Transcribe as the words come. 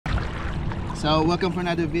So welcome for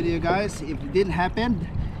another video, guys. If it didn't happen,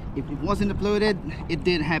 if it wasn't uploaded, it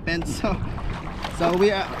did happen. So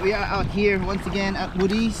we are out here once again at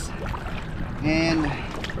Woody's, and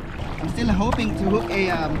I'm still hoping to hook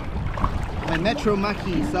a my Metro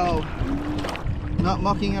Mackie, so not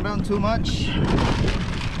mucking around too much.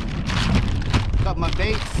 Got my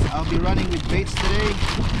baits. I'll be running with baits today.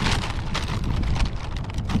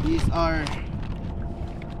 These are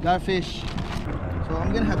garfish. So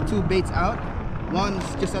I'm gonna have two baits out. One's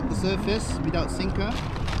just at the surface without sinker.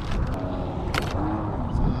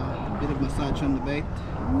 So a bit of massage on the bait.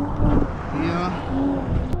 Yeah.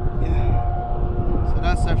 So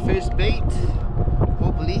that's our first bait.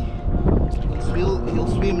 Hopefully he'll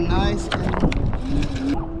swim nice.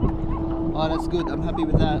 Oh, that's good. I'm happy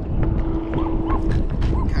with that.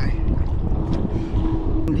 Okay.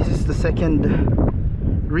 This is the second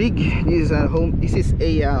rig. This is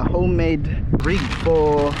a homemade rig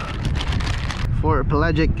for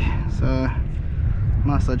pelagic. So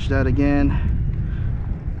massage that again.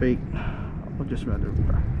 Break. I'll just rather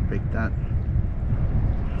break that.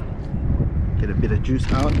 Get a bit of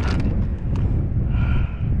juice out.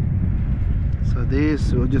 So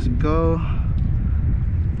this will just go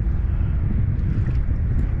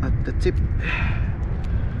at the tip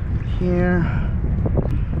here.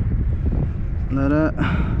 Like that.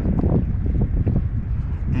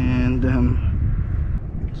 And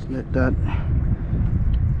just let that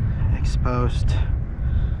exposed.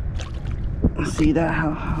 See that?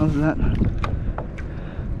 How's that?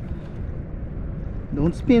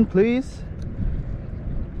 Don't spin, please.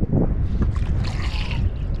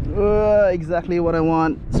 Exactly what I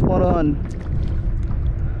want. Spot on.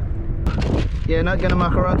 Yeah, not gonna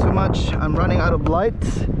muck around too much. I'm running out of light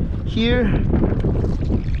here.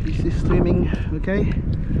 This is swimming, okay?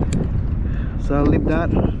 So I'll leave that.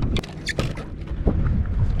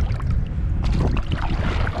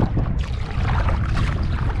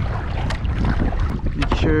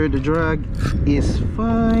 Make sure the drag is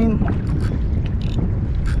fine.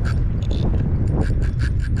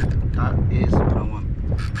 That is what I want.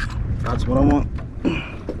 That's what I want.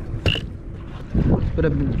 Put a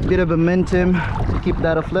bit of momentum to keep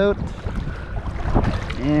that afloat,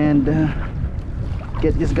 and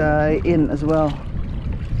get this guy in as well.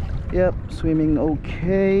 Yep, swimming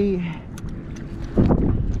okay.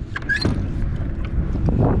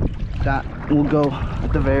 That will go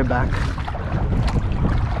at the very back.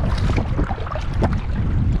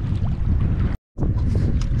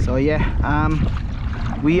 So yeah,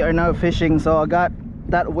 we are now fishing. So I got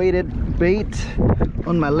that weighted bait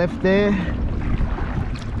on my left there,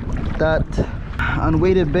 that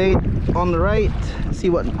unweighted bait on the right. See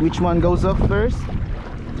which one goes up first,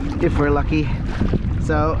 if we're lucky.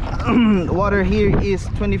 So water here is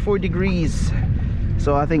 24 degrees.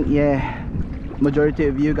 So I think, yeah, majority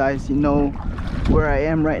of you guys, you know where I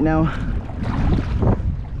am right now.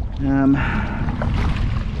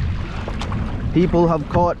 People have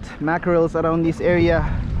caught mackerels around this area,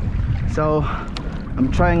 so I'm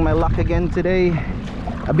trying my luck again today.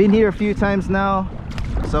 I've been here a few times now,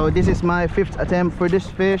 so this is my 5th attempt for this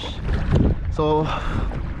fish. So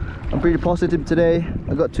I'm pretty positive today.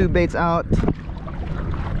 I got two baits out,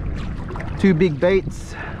 two big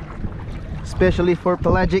baits, especially for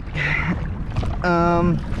pelagic.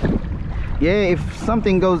 Yeah, if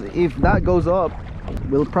that goes up,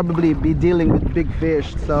 we'll probably be dealing with big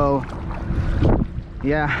fish. So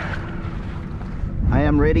yeah, I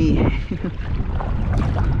am ready.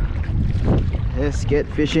 Let's get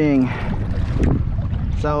fishing.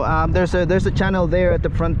 So there's a channel there at the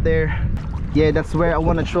front there. Yeah, that's where I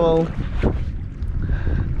want to troll.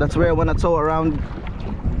 That's where I want to tow around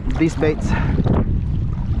these baits,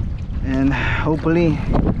 and hopefully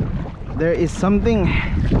there is something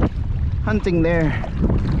hunting there.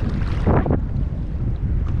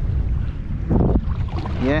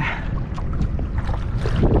 Yeah.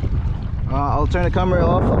 I'll turn the camera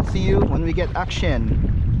off. I'll see you when we get action.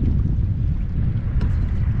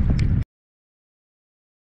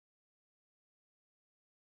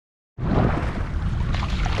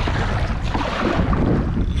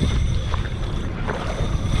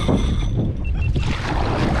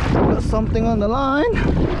 Got something on the line.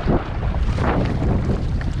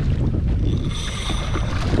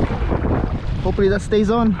 Hopefully that stays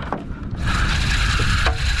on.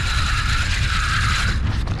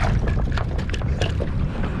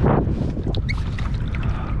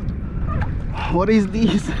 What is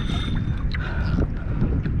this?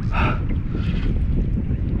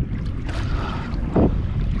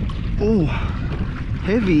 Oh,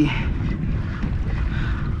 heavy.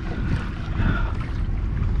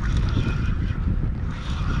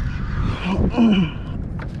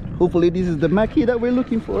 Hopefully this is the mackie that we're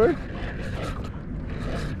looking for.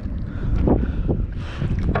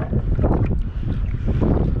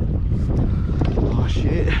 Oh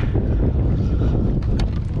shit.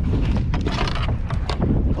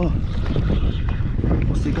 Oh,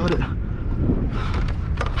 must have got it.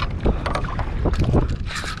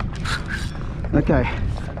 Okay,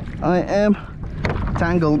 I am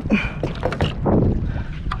tangled.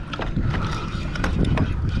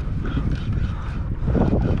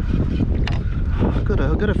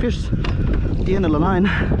 Got a fish at the end of the line.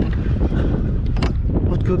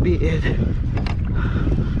 What could be it?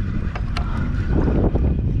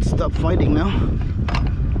 Stop fighting now.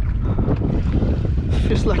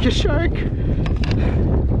 Fish like a shark.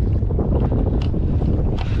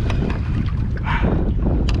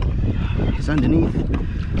 He's underneath. He's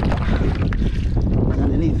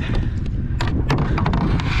underneath.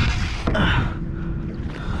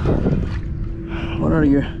 What are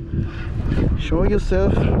you? Show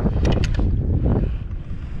yourself.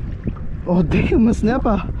 Oh damn, a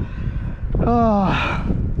snapper. Ah,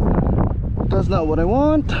 that's not what I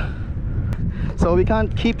want. So we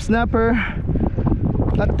can't keep snapper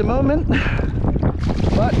at the moment,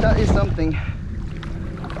 but that is something.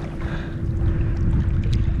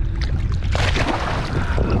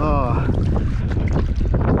 Oh,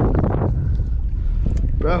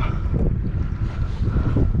 bro.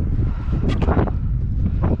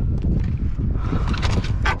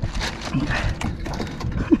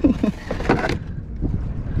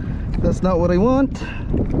 That's not what I want.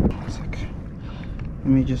 Let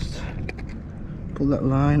me just pull that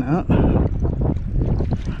line out.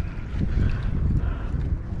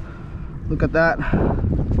 Look at that.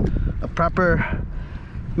 A proper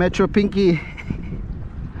Metro Pinky.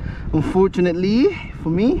 Unfortunately for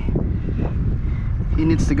me, he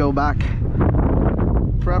needs to go back.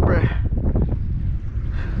 Proper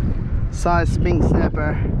size pink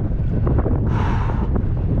snapper.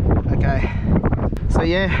 Okay, so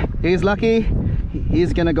yeah, he's lucky.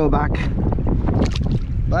 He's gonna go back.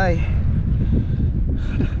 Bye.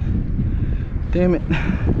 Damn it.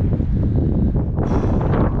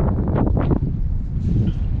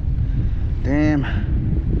 Damn,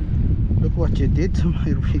 look what you did to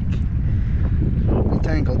my rig. All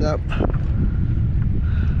tangled up.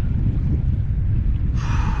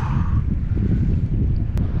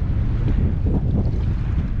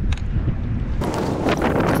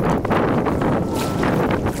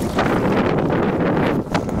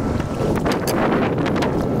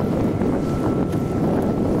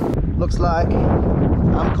 Looks like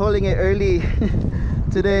I'm calling it early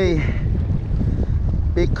today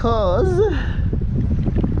because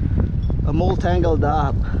I'm all tangled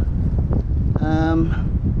up.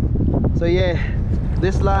 So yeah,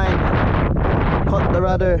 this line caught the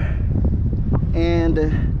rudder and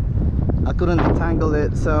I couldn't untangle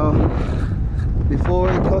it, so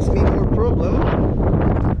before it caused me more problem,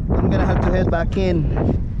 I'm gonna have to head back in.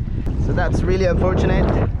 So that's really unfortunate.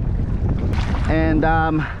 And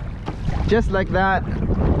just like that,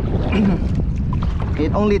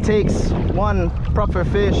 it only takes one proper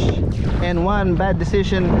fish and one bad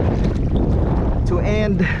decision to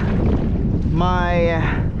end my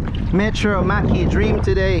Metro Mackie dream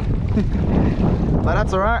today. But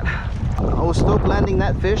that's alright. I was stoked landing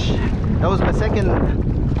that fish. That was my second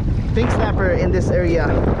pink snapper in this area.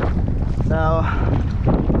 So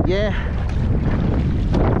yeah,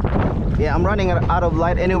 I'm running out of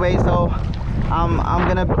light anyway, so I'm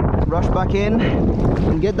gonna rush back in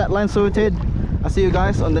and get that line sorted. I'll see you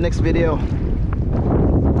guys on the next video.